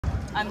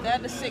And they're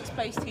the 6th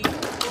place team?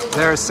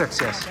 They're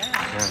 6, yes.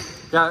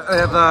 Yeah,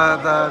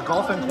 the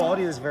golf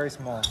inequality is very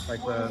small,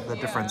 like the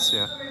difference,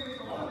 yeah.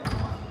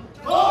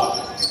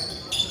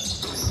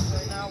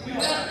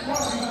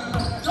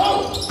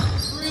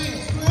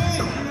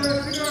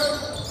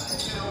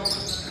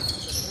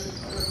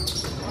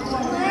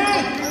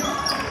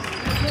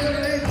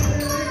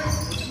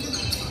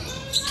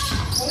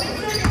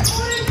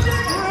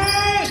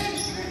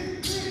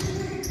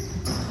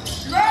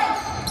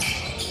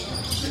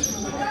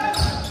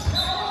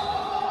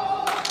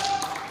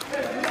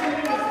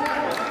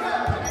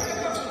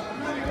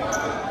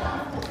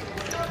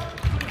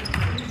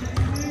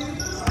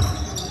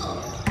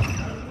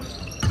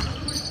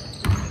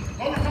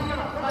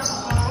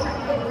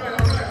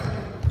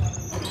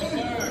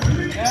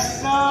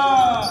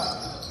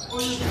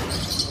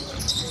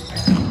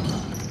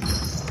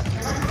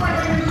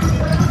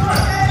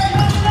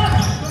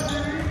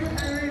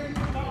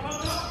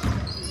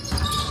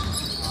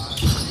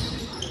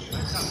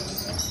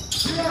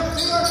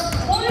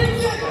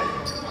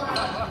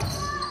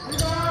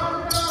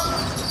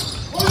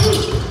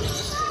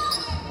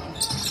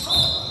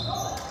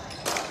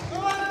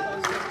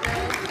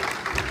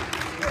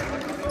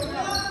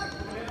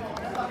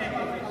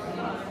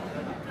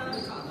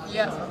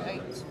 Yes,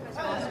 8.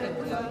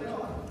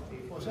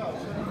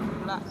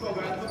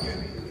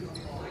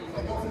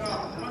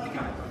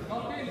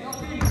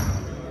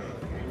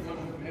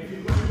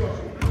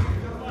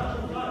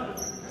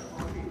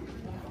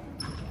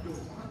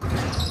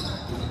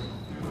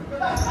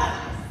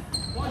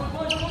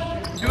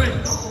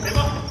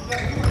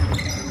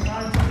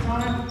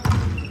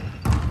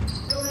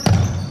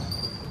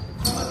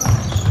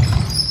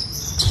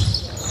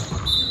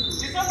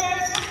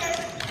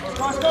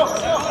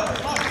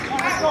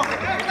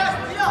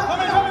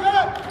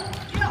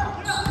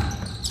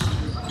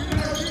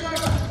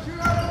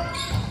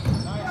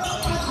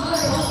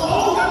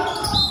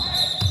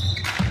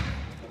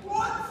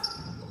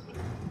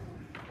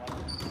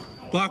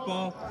 Black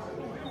ball.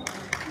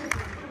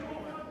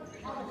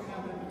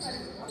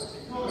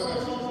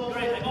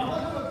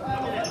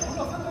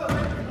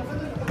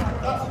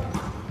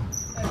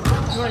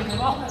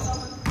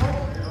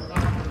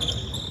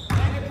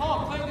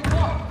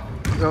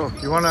 Yo,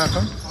 you wanna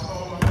come?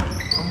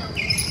 Come in.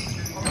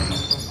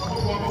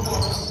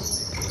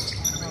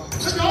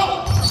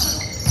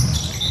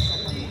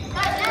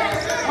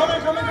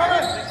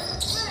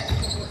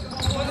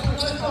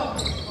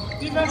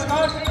 Defense,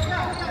 guys.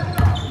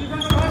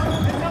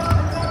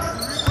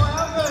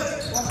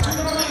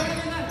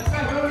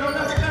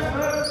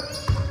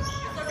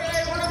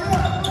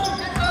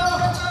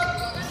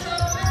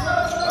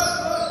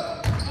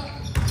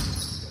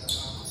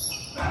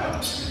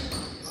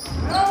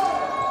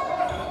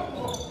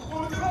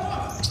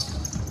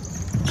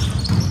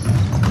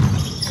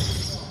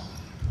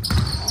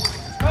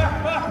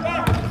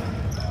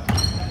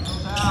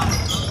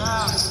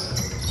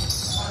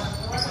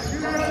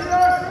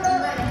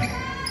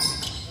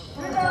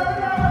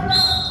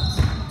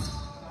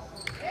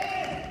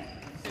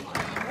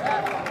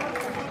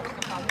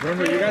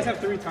 Remember, you guys have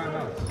 3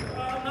 timeouts.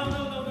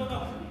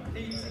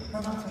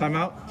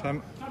 Timeout.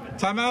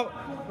 Timeout.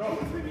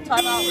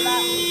 Timeout,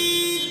 relax.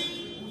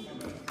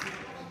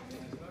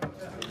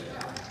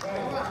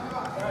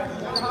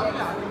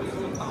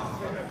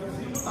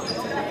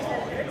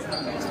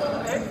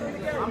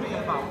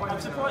 I'm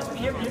surprised to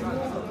hear him.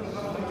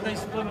 They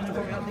split when you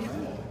got out there.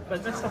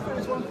 But that's the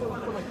first one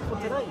for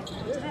today.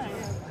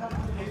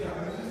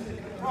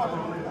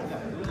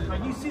 Are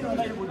you sitting on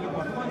that when you've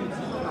got money?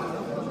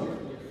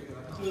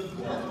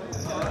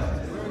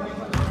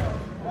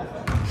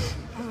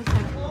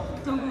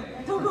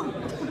 Don't go.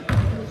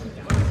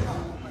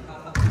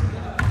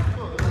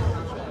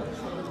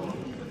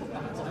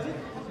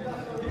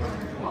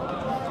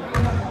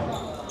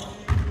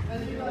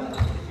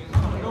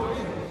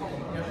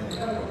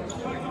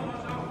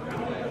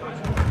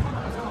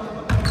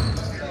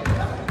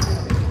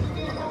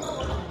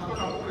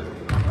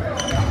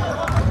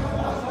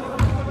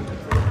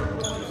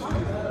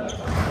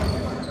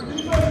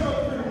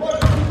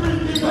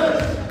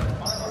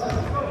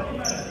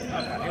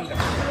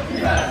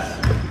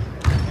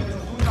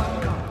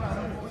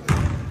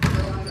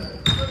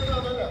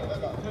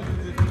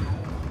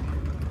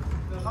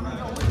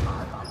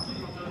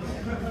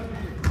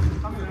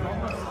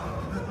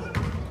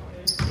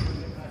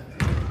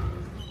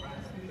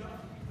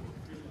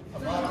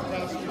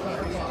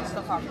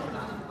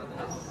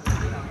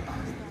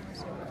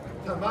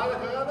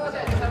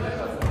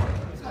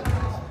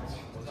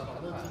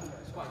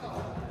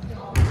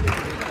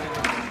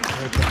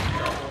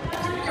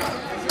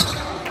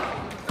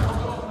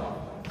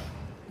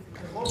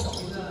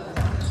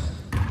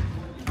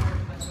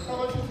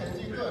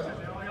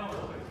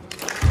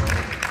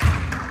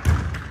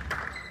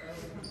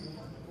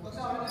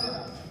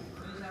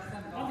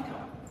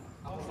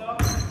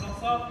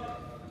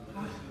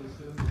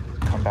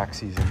 Comeback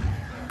season.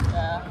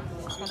 Yeah,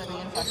 it's going to be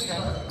interesting.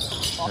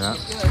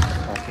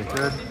 Basket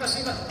good.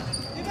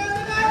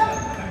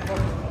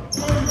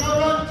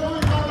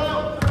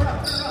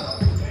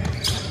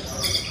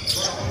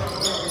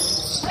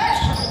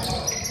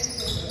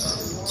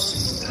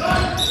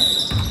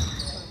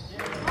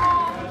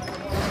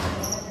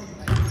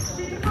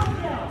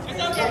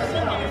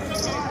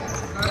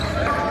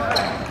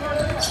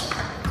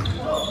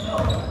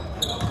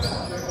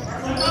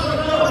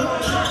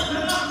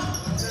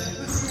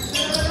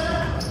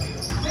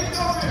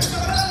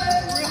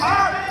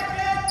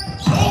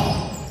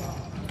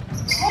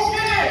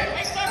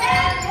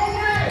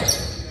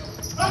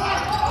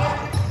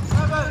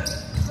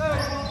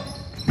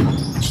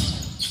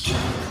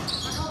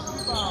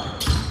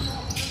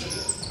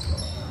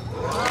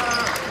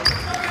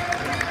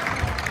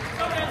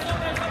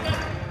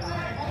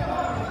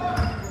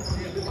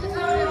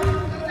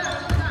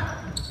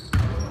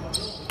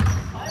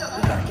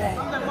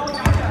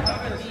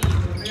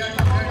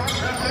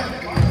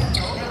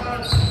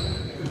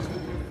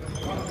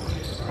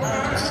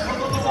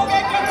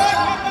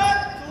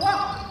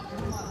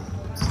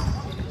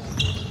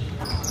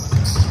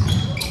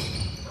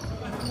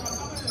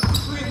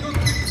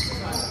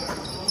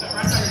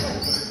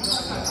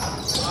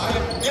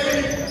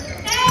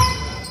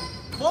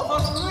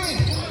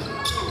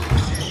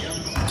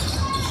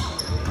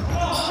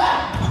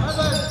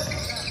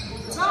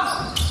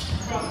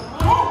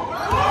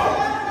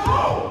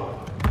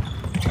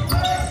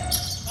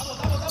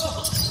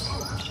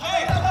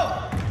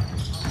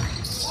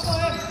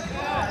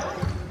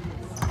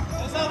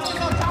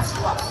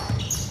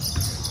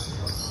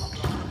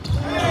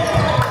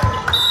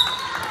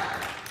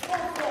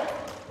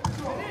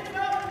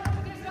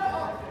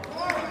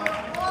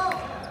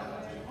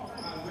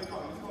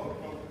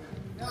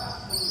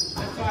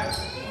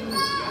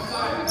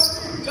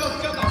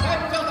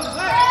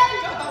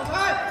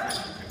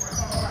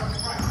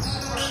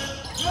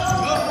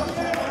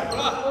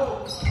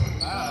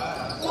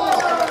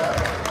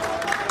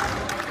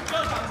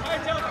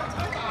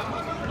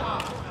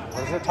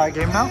 tie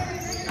game now?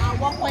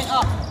 1 point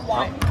up.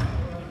 White.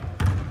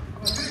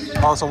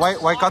 Oh, so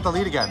White got the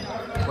lead again.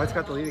 White's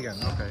got the lead again.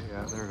 Okay,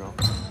 yeah, there we go.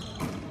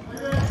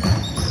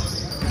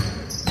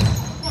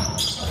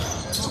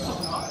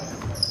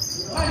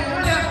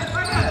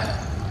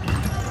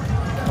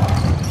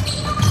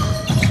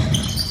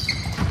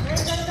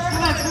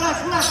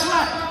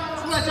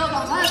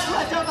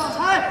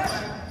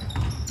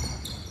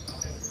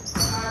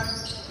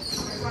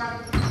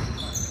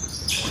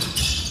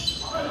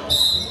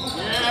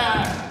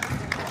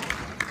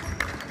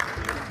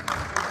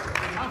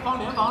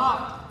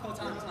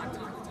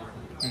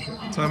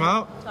 Time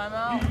out. Time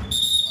out.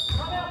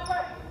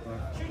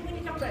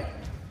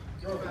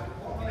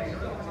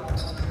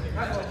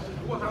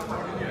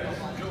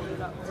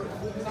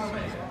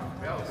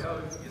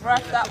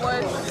 Ref, that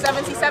was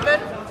 77.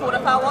 Quarter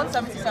foul 1,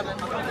 77.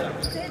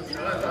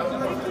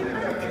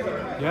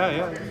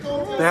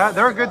 Yeah.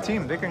 They're a good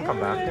team. They can come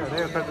back. Yeah,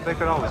 they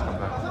could always come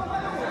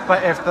back.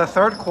 But if the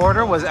third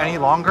quarter was any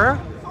longer,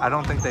 I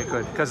don't think they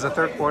could. Because the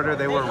third quarter,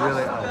 they were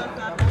really...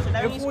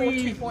 They only scored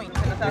 2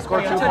 points in the They third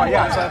scored 2 quarter. points.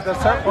 Yeah, so if the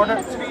third quarter...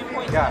 2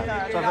 points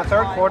Yeah, so if the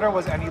third quarter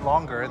was any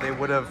longer, they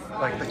would have...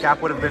 Like, the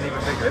gap would have been even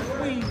bigger.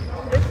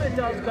 If it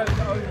does go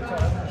to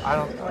overtime, I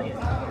don't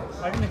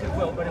think it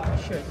will, but if it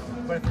should.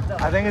 But if it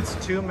does, I think it's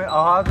 2 minutes.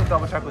 I'll have to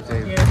double check with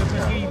Dave. yeah,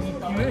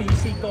 because you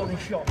see golden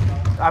shot.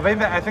 I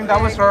think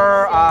that was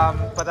for...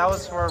 but that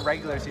was for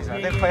regular season.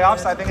 I think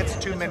playoffs, I think it's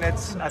 2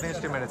 minutes. I think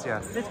it's 2 minutes,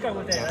 yeah. Let's go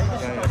with that.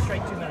 Let's just go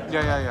straight 2 minutes.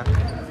 Yeah.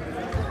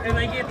 And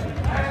they get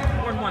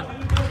 1-1.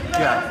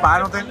 Yeah, but I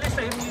don't think... Unless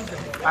they use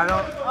it. I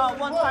don't...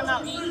 1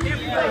 timeout each.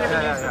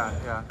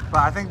 Yeah. But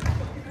I think...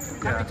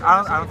 Yeah,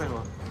 I don't think it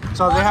will.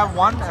 So they have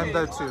 1 and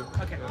the 2.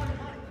 Okay.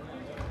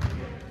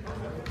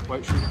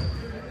 White shoot.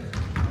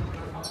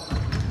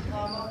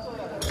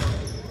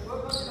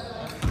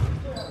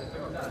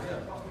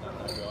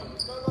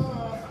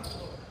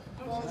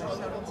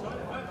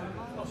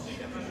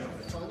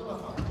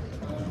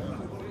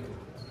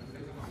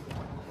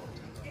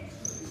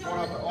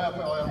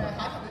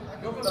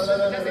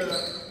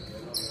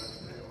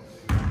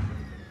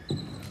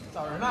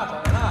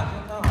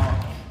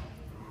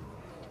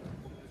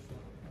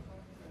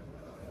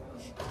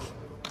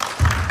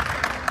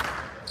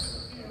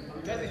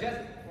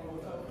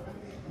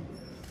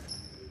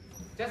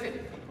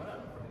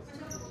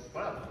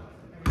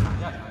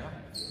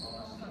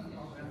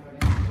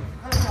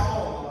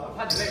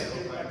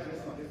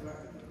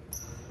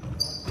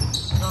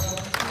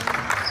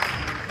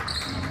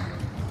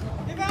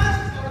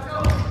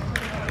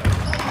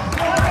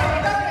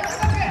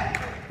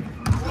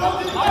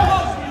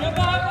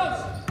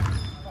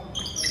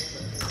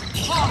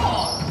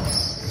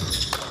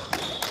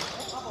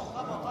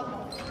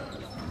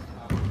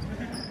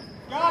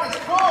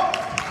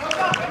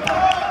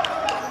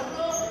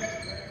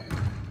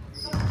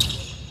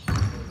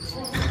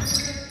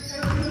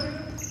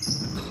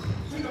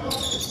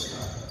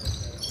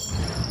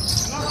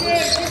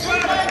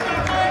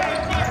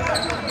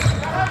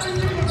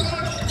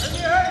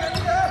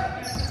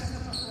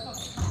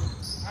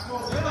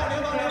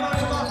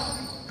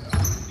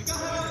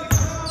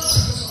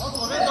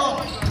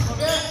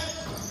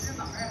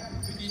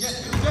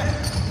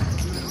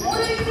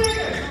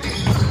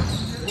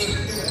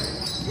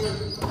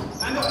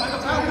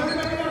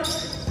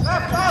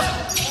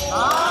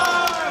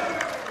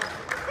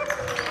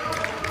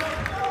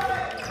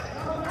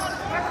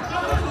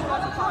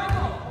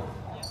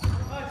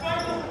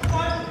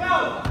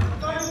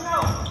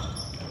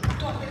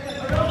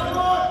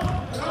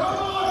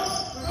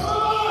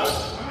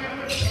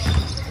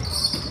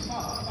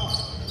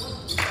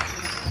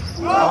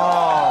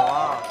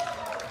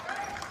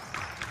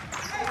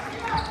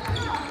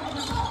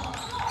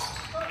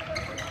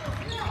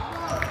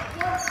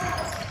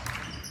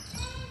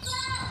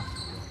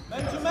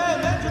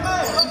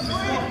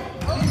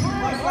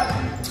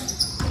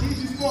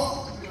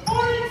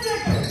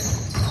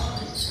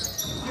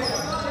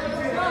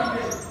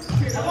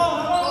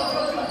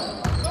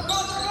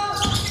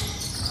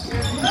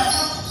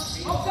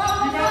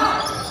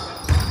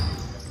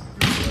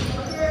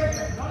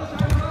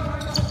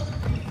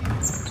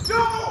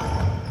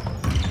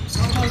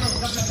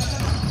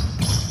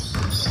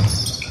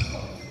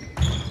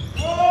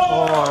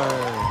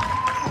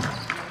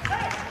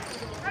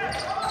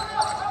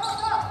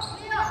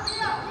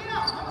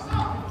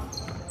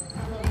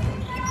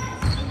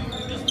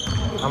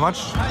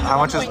 How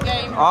much is...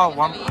 Oh,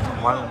 one.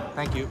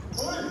 Thank you.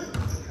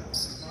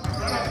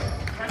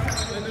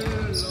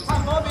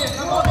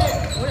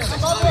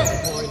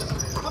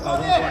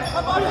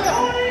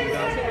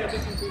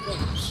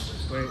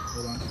 Wait,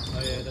 hold on.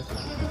 Oh yeah, that's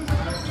fine.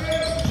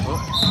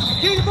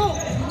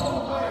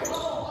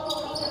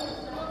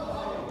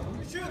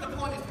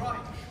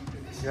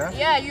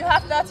 Yeah, you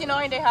have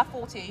 39, they have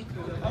 40.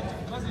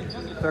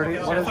 30,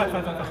 what is it?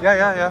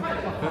 Yeah.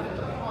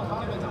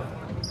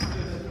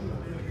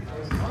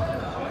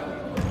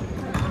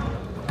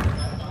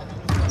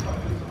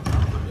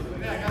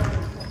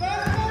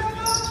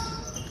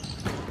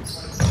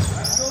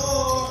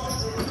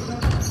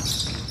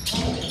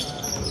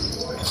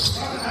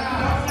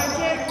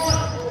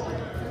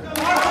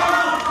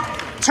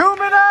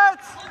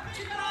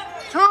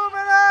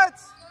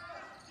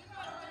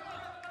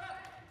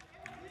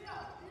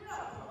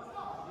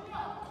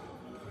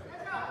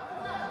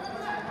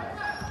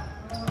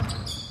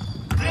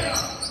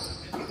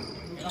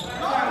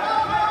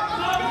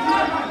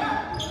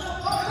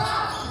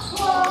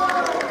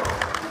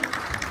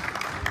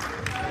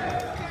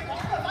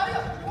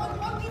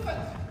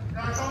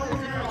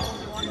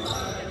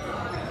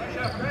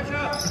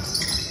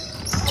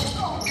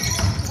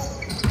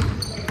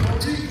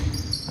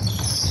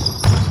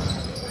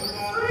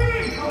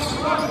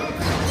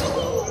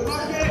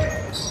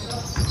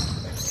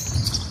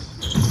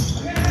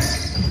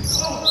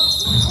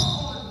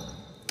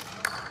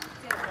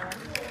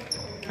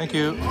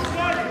 Thank you.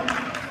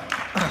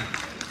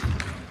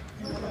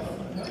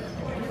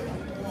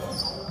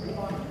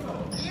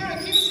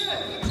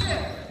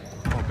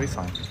 Oh,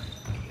 baseline.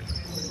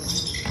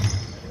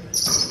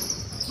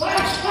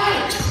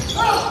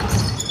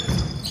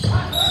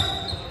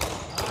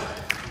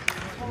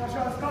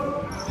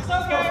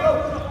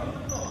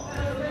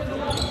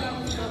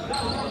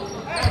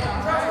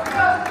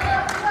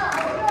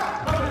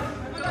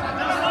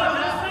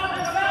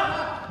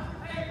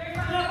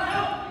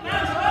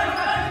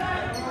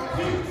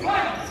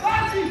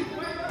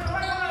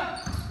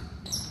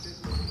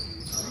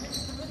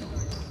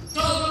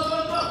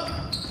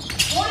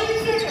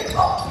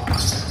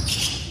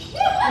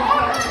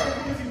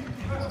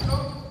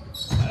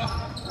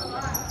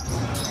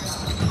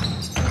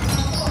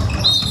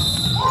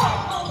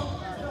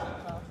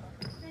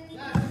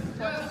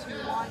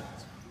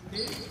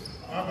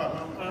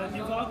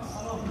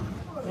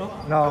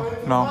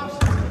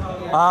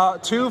 No.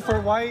 2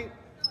 for white,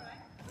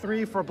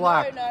 3 for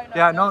black. No.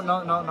 Yeah,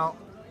 no.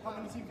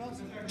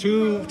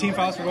 2 team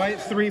fouls for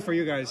white, 3 for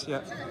you guys.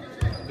 Yeah.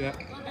 Yeah.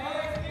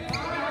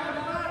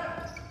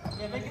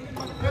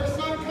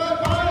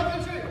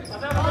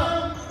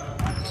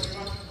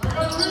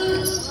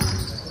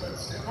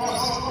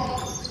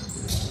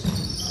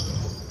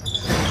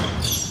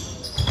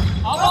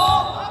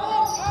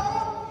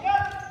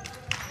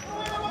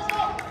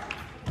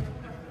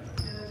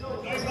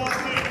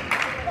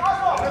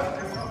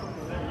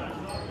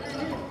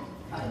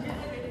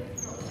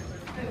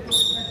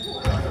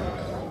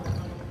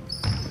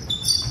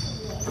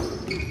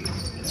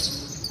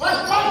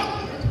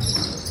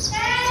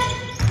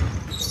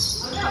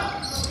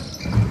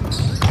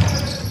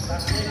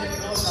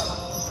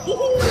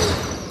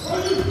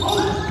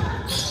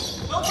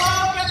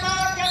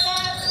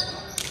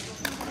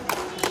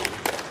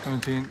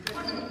 Again.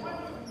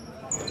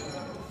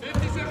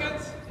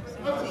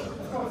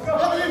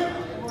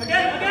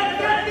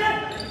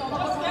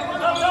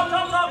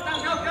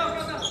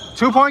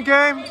 2-point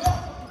game.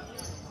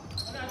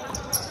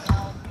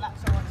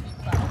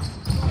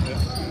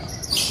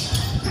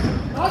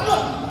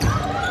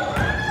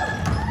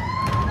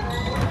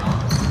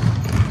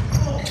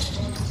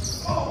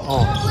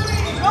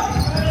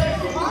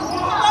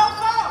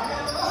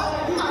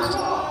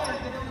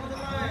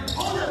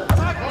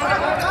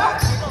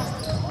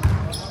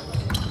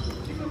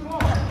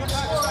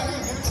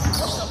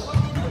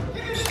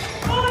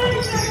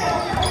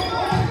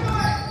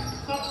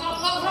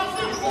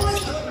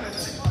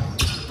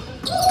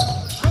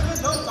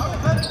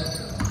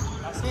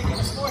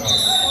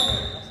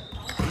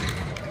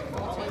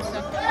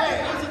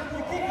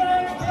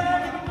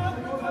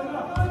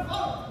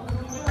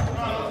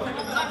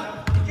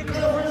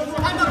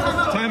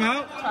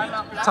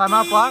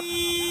 Timeout block.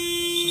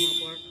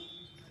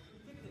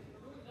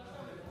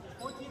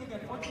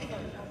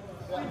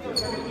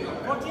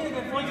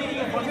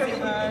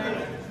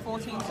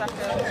 14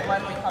 seconds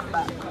when we come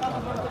back.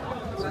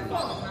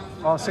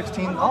 Oh,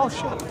 16. Oh,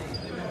 shit.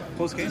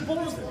 Post game?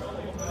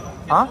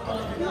 Huh?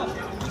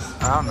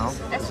 I don't know.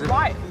 It's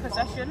white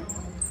possession.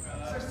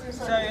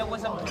 So it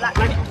was a black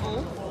kick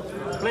ball.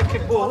 Black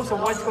kick ball, so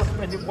white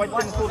didn't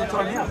call the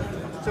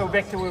timeout. So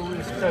back to where we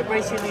were. So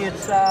basically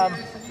it's, how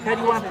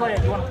do you want to play it?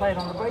 Do you want to play it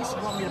on the base or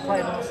do you want me to play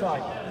it on the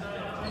side?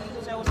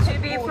 So it was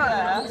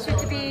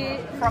Should be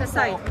the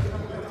side.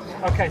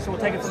 Okay, so we'll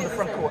take it from the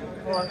front court.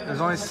 All right.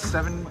 There's only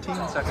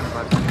 17 seconds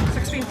left.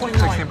 16.9.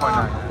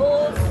 16.9.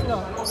 Balls,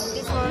 no.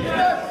 This one,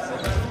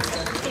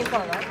 16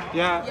 right?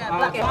 Yeah.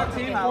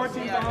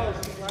 14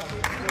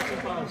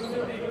 fouls.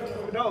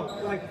 No,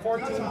 like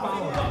 14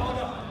 fouls.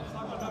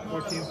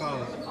 14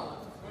 fouls.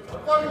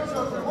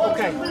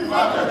 Okay,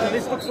 so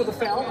this looks for the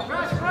foul.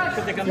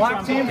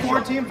 Black team,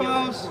 14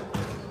 fouls.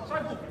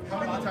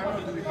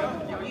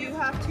 You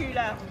have 2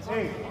 left.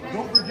 Hey,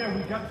 don't forget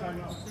we got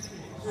timeout.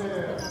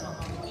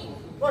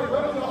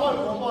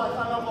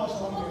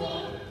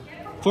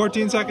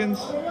 14 seconds.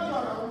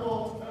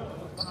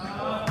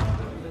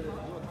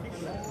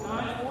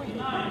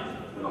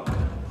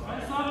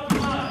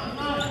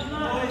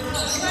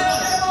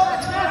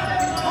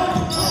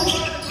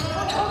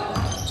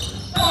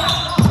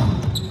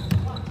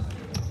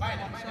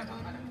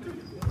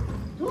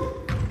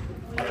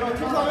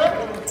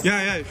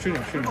 Yeah, shoot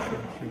him.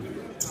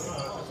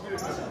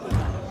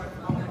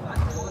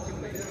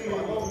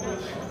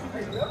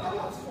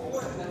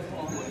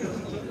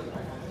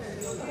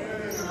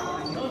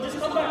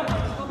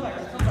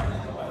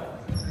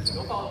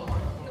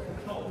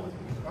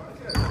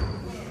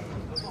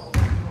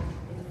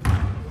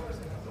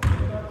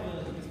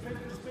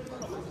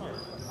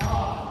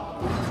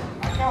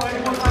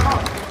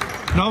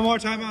 No more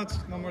timeouts.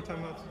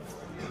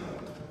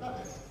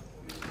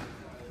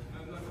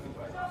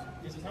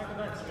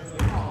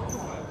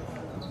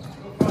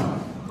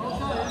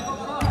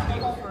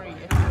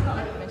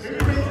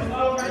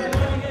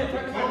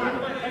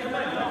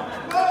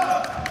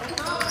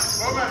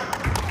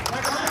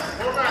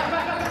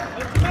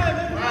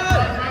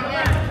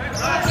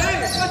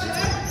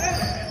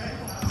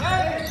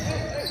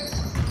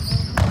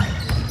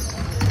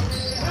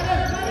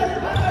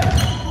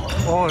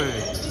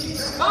 Oi.